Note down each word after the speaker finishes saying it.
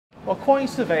Well, quantity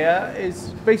surveyor is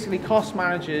basically cost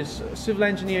managers civil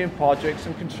engineering projects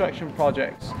and construction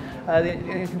projects.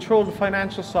 They control the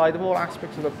financial side of all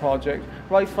aspects of the project,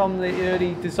 right from the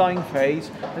early design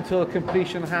phase until the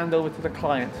completion and handover to the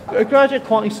client. A graduate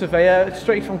quantity surveyor,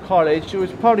 straight from college,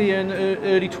 was probably in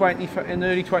early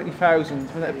 20,000.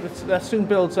 That soon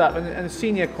builds up, and a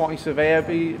senior quantity surveyor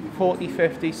be 40,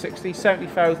 50, 60,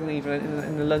 70,000 even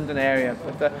in the London area.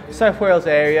 But the South Wales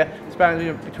area, it's about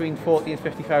between 40 and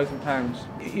 50,000 pounds.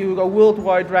 You've got a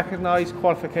worldwide recognised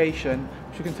qualification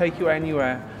which can take you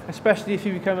anywhere, especially if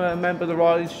you become a member of the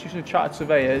Royal Institution of Chartered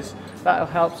Surveyors. That'll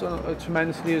help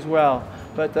tremendously as well.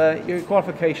 But your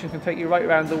qualification can take you right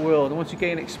around the world, and once you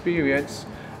gain experience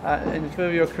and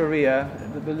further your career,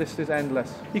 the list is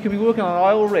endless. You can be working on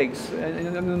oil rigs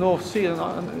in the North Sea,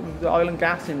 and the oil and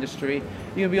gas industry.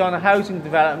 You can be on a housing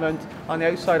development on the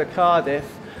outside of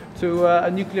Cardiff, to a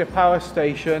nuclear power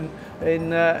station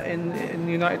in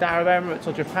the United Arab Emirates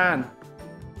or Japan.